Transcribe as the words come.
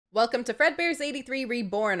Welcome to Fredbears 83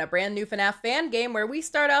 Reborn, a brand new Fnaf fan game where we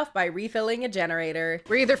start off by refilling a generator.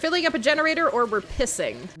 We're either filling up a generator or we're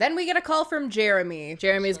pissing. Then we get a call from Jeremy.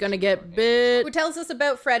 Jeremy's gonna get bit. Who tells us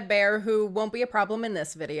about Fredbear, who won't be a problem in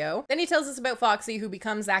this video. Then he tells us about Foxy, who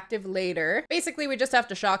becomes active later. Basically, we just have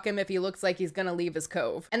to shock him if he looks like he's gonna leave his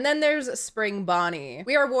cove. And then there's Spring Bonnie.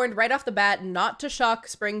 We are warned right off the bat not to shock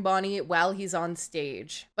Spring Bonnie while he's on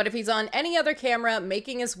stage. But if he's on any other camera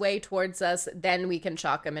making his way towards us, then we can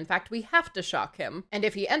shock him. In fact, we have to shock him. And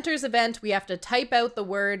if he enters a vent, we have to type out the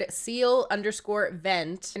word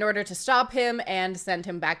seal_vent in order to stop him and send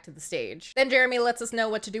him back to the stage. Then Jeremy lets us know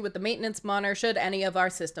what to do with the maintenance monitor should any of our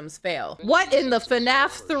systems fail. What in the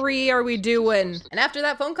FNAF 3 are we doing? And after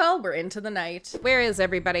that phone call, we're into the night. Where is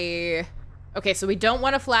everybody? Okay, so we don't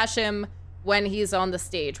want to flash him when he's on the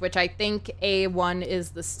stage, which I think A1 is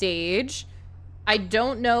the stage. I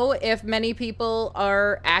don't know if many people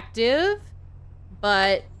are active,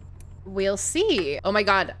 but we'll see. Oh my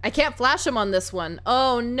god, I can't flash him on this one.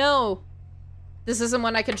 Oh no. This isn't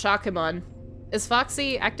one I can shock him on. Is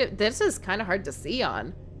Foxy active? This is kind of hard to see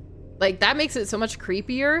on. Like, that makes it so much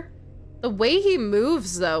creepier. The way he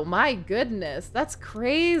moves though, my goodness, that's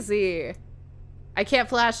crazy. I can't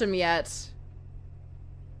flash him yet.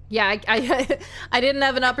 Yeah, I didn't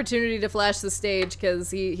have an opportunity to flash the stage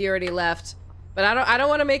because he already left. But I don't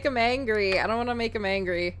want to make him angry. I don't want to make him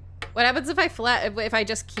angry. What happens if I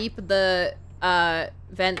just keep the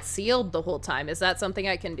vent sealed the whole time? Is that something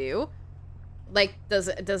I can do? Like,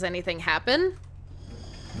 does anything happen?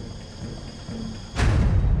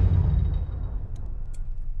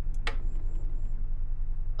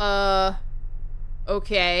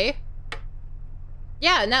 Okay.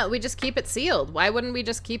 Yeah, no, we just keep it sealed. Why wouldn't we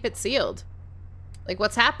just keep it sealed? Like,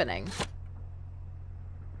 what's happening?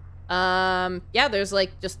 Yeah, there's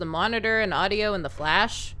like just the monitor and audio and the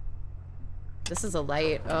flash. This is a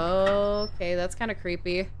light. Okay, that's kind of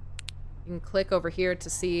creepy. You can click over here to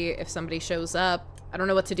see if somebody shows up. I don't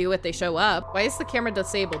know what to do if they show up. Why is the camera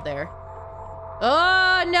disabled there?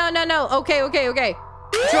 Oh, no, no, no. Okay, okay, okay.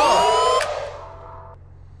 Control.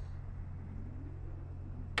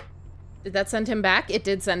 Did that send him back? It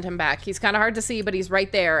did send him back. He's kind of hard to see, but he's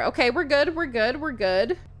right there. Okay, we're good, we're good, we're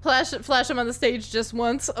good. Flash him on the stage just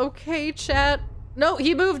once. Okay, chat. No,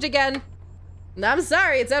 he moved again. I'm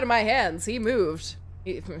sorry, it's out of my hands. He moved.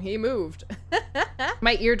 He moved.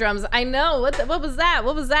 My eardrums. I know. What was that?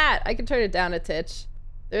 What was that? I can turn it down a titch.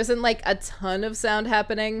 There isn't like a ton of sound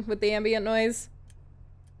happening with the ambient noise.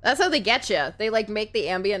 That's how they get you. They like make the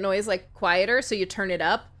ambient noise like quieter, so you turn it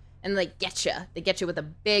up and like get you. They get you with a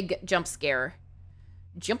big jump scare.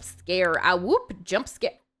 Jump scare. Ah, whoop. Jump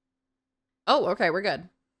scare. Oh, okay, we're good.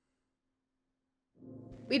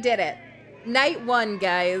 We did it. Night 1,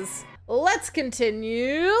 guys. Let's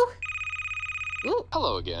continue. Ooh.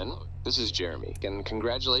 Hello again. This is Jeremy, and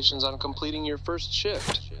congratulations on completing your first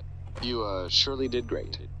shift. You surely did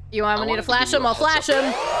great. You want me to flash him? I'll flash him.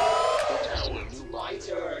 My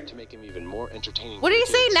turn. To make him even more entertaining. What do you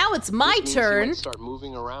say? Now it's my turn. You might start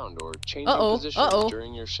moving around or changing positions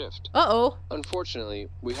during your shift. Unfortunately,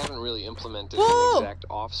 we haven't really implemented an exact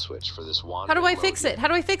off switch for this wand. How do I fix it? How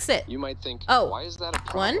do I fix it? You might think, why is that a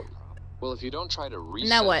problem? One? Well, if you don't try to reset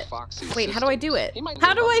now what? Foxy's Wait, how do I do it? systems,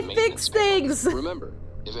 how do I fix things? Remember,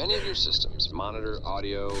 if any of your systems, monitor,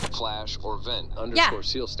 audio, flash, or vent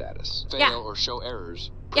 _seal status, fail or show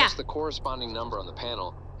errors, press the corresponding number on the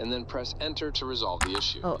panel, and then press enter to resolve the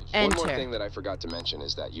issue. One more thing that I forgot to mention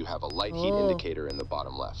is that you have a light heat indicator in the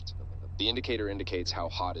bottom left. The indicator indicates how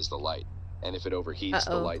hot is the light, and if it overheats,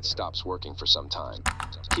 the light stops working for some time.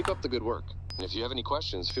 Keep up the good work, and if you have any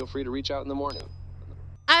questions, feel free to reach out in the morning.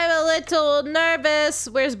 I'm a little nervous.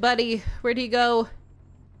 Where's Buddy? Where'd he go?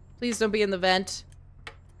 Please don't be in the vent.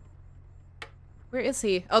 Where is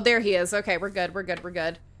he? Oh, there he is. Okay, we're good, we're good, we're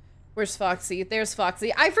good. Where's Foxy? There's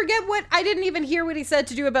Foxy. I forget what, I didn't even hear what he said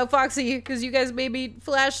to do about Foxy, because you guys made me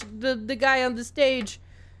flash the guy on the stage.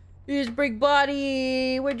 Here's Big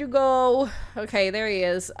Body. Where'd you go? Okay, there he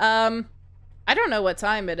is. I don't know what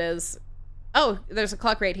time it is. Oh, there's a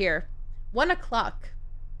clock right here. 1 o'clock.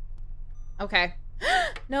 Okay.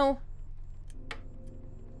 No.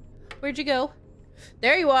 Where'd you go?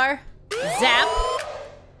 There you are. Zap.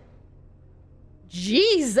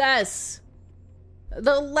 Jesus.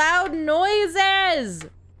 The loud noises.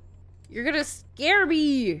 You're gonna scare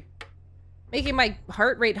me. Making my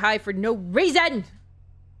heart rate high for no reason.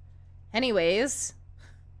 Anyways.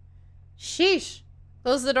 Sheesh.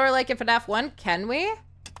 Close the door like in FNAF 1. Can we?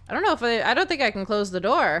 I don't know if I don't think I can close the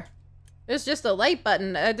door. There's just a light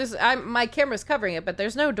button. My camera's covering it, but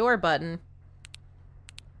there's no door button.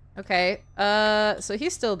 Okay, so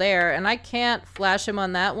he's still there, and I can't flash him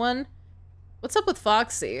on that one. What's up with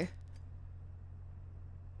Foxy?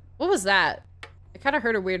 What was that? I kind of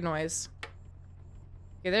heard a weird noise.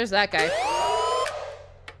 Okay, there's that guy.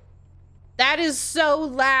 That is so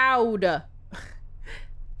loud!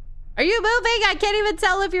 Are you moving? I can't even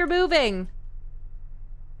tell if you're moving.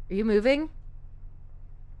 Are you moving?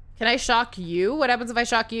 Can I shock you? What happens if I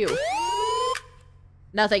shock you?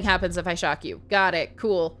 Nothing happens if I shock you. Got it.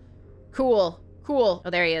 Cool. Cool. Cool. Oh,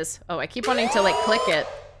 there he is. Oh, I keep wanting to, like, click it.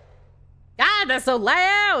 God, that's so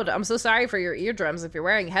loud! I'm so sorry for your eardrums. If you're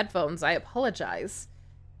wearing headphones, I apologize.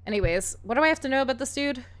 Anyways, what do I have to know about this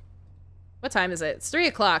dude? What time is it? It's 3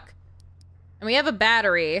 o'clock. And we have a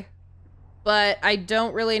battery, but I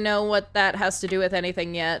don't really know what that has to do with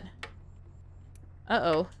anything yet.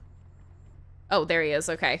 Uh-oh. Oh, there he is.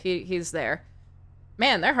 Okay, he's there.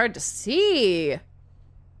 Man, they're hard to see.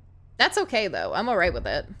 That's okay, though. I'm all right with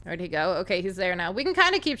it. Where'd he go? Okay, he's there now. We can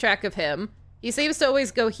kind of keep track of him. He seems to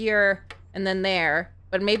always go here and then there,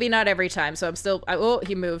 but maybe not every time, so I'm still... oh,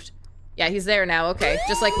 he moved. Yeah, he's there now. Okay,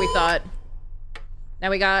 just like we thought. Now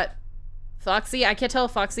we got Foxy. I can't tell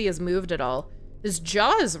if Foxy has moved at all. His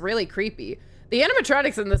jaw is really creepy. The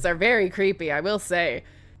animatronics in this are very creepy, I will say.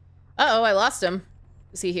 Uh-oh, I lost him.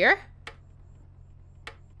 Is he here?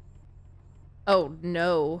 Oh,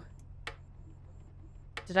 no.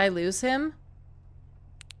 Did I lose him?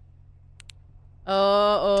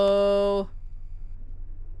 Uh-oh.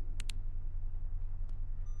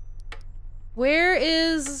 Where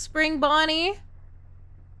is Spring Bonnie?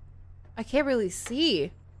 I can't really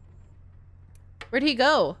see. Where'd he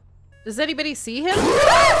go? Does anybody see him?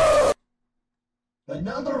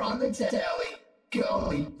 Another on the tally.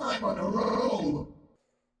 Golly, I'm on a roll.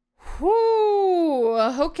 Whoo!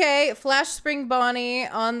 Okay, flash Spring Bonnie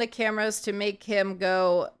on the cameras to make him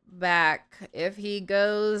go back. If he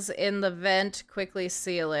goes in the vent, quickly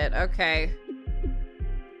seal it. Okay.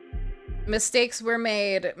 Mistakes were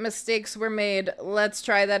made. Mistakes were made. Let's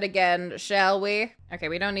try that again, shall we? Okay,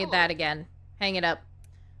 we don't need that again. Hang it up.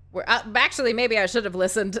 We're actually, maybe I should have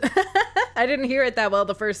listened. I didn't hear it that well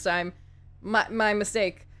the first time. My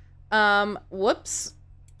mistake. Whoops.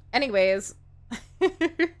 Anyways.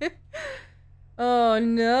 Oh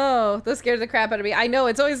no, that scared the crap out of me. I know,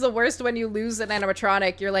 it's always the worst when you lose an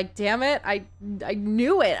animatronic. You're like, damn it, I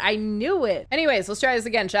knew it, I knew it. Anyways, let's try this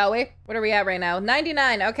again, shall we? What are we at right now?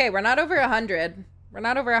 99, okay, we're not over 100. We're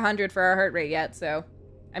not over 100 for our heart rate yet, so.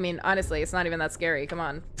 I mean, honestly, it's not even that scary, come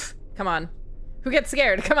on. Come on. Who gets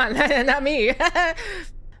scared? Come on, not me.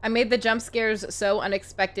 I made the jump scares so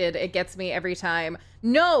unexpected, it gets me every time.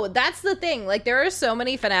 No, that's the thing, like there are so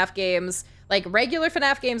many FNAF games, like regular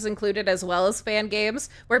FNAF games included as well as fan games,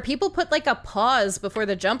 where people put like a pause before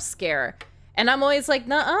the jump scare. And I'm always like,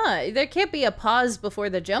 nuh-uh, there can't be a pause before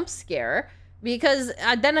the jump scare, because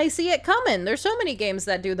then I see it coming. There's so many games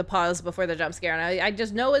that do the pause before the jump scare, and I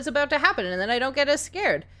just know it's about to happen, and then I don't get as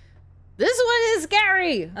scared. This one is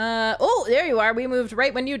scary! Oh, there you are, we moved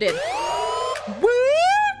right when you did.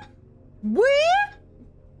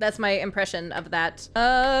 That's my impression of that.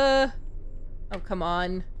 Oh, come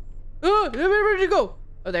on. Oh, where'd you go?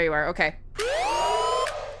 Oh, there you are. Okay.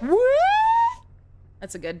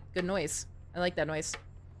 That's a good noise. I like that noise.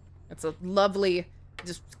 It's a lovely,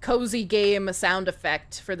 just cozy game sound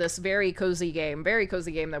effect for this very cozy game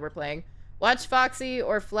that we're playing. Watch Foxy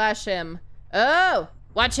or flash him. Oh,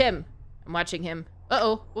 watch him. I'm watching him.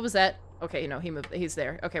 Uh-oh, what was that? Okay, no, he moved. He's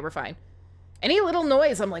there. Okay, we're fine. Any little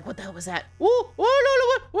noise, I'm like, what the hell was that? What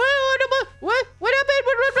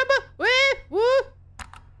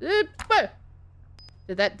happened?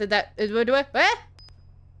 Did that, what?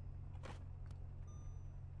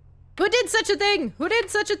 Who did such a thing? Who did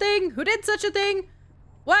such a thing? Who did such a thing?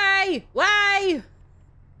 Why?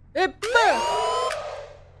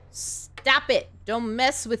 Stop it. Don't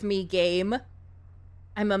mess with me, game.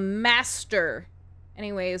 I'm a master.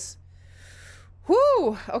 Anyways.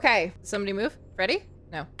 Whoo! Okay. Somebody move? Freddy?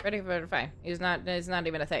 No. Freddy, fine. He's not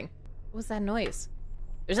even a thing. What was that noise?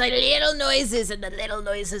 There's like little noises, and the little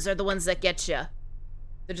noises are the ones that get you.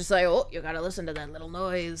 They're just like, oh, you gotta listen to that little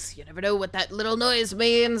noise. You never know what that little noise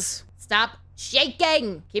means. Stop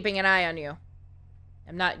shaking! Keeping an eye on you.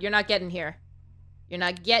 You're not getting here. You're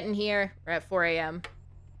not getting here. We're at 4 a.m.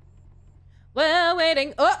 Well,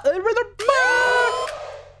 waiting.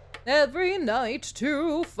 Every night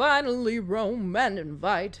to finally roam and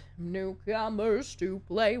invite newcomers to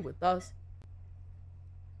play with us.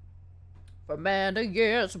 For many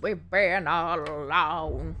years we've been all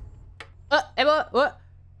alone. What?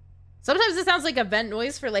 Sometimes it sounds like a vent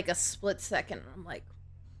noise for like a split second. I'm like,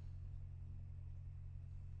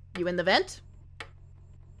 you in the vent?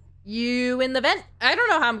 You in the vent? I don't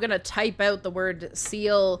know how I'm gonna type out the word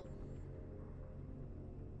seal.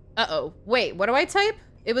 Uh-oh. Wait, what do I type?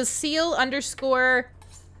 It was seal underscore...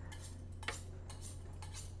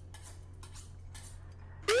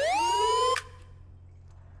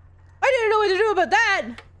 I didn't know what to do about that!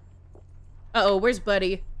 Uh-oh, where's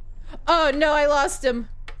Buddy? Oh no, I lost him.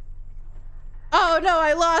 Oh no,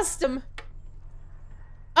 I lost him.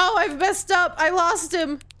 Oh, I've messed up. I lost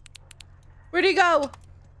him. Where'd he go?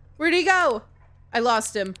 Where'd he go? I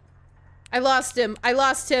lost him. I lost him. I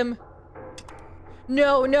lost him.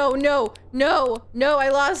 No, no, no, no, no, I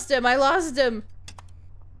lost him. I lost him.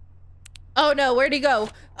 Oh no, where'd he go?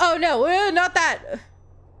 Oh no, not that.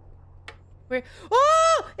 Where?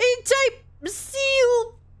 Oh, it type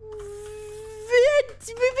seal.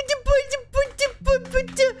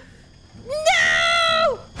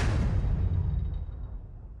 No!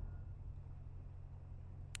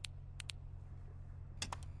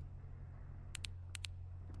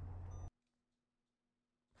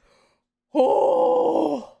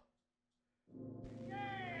 Oh!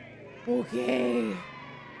 Okay.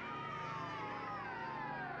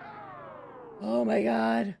 Oh my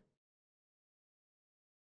god.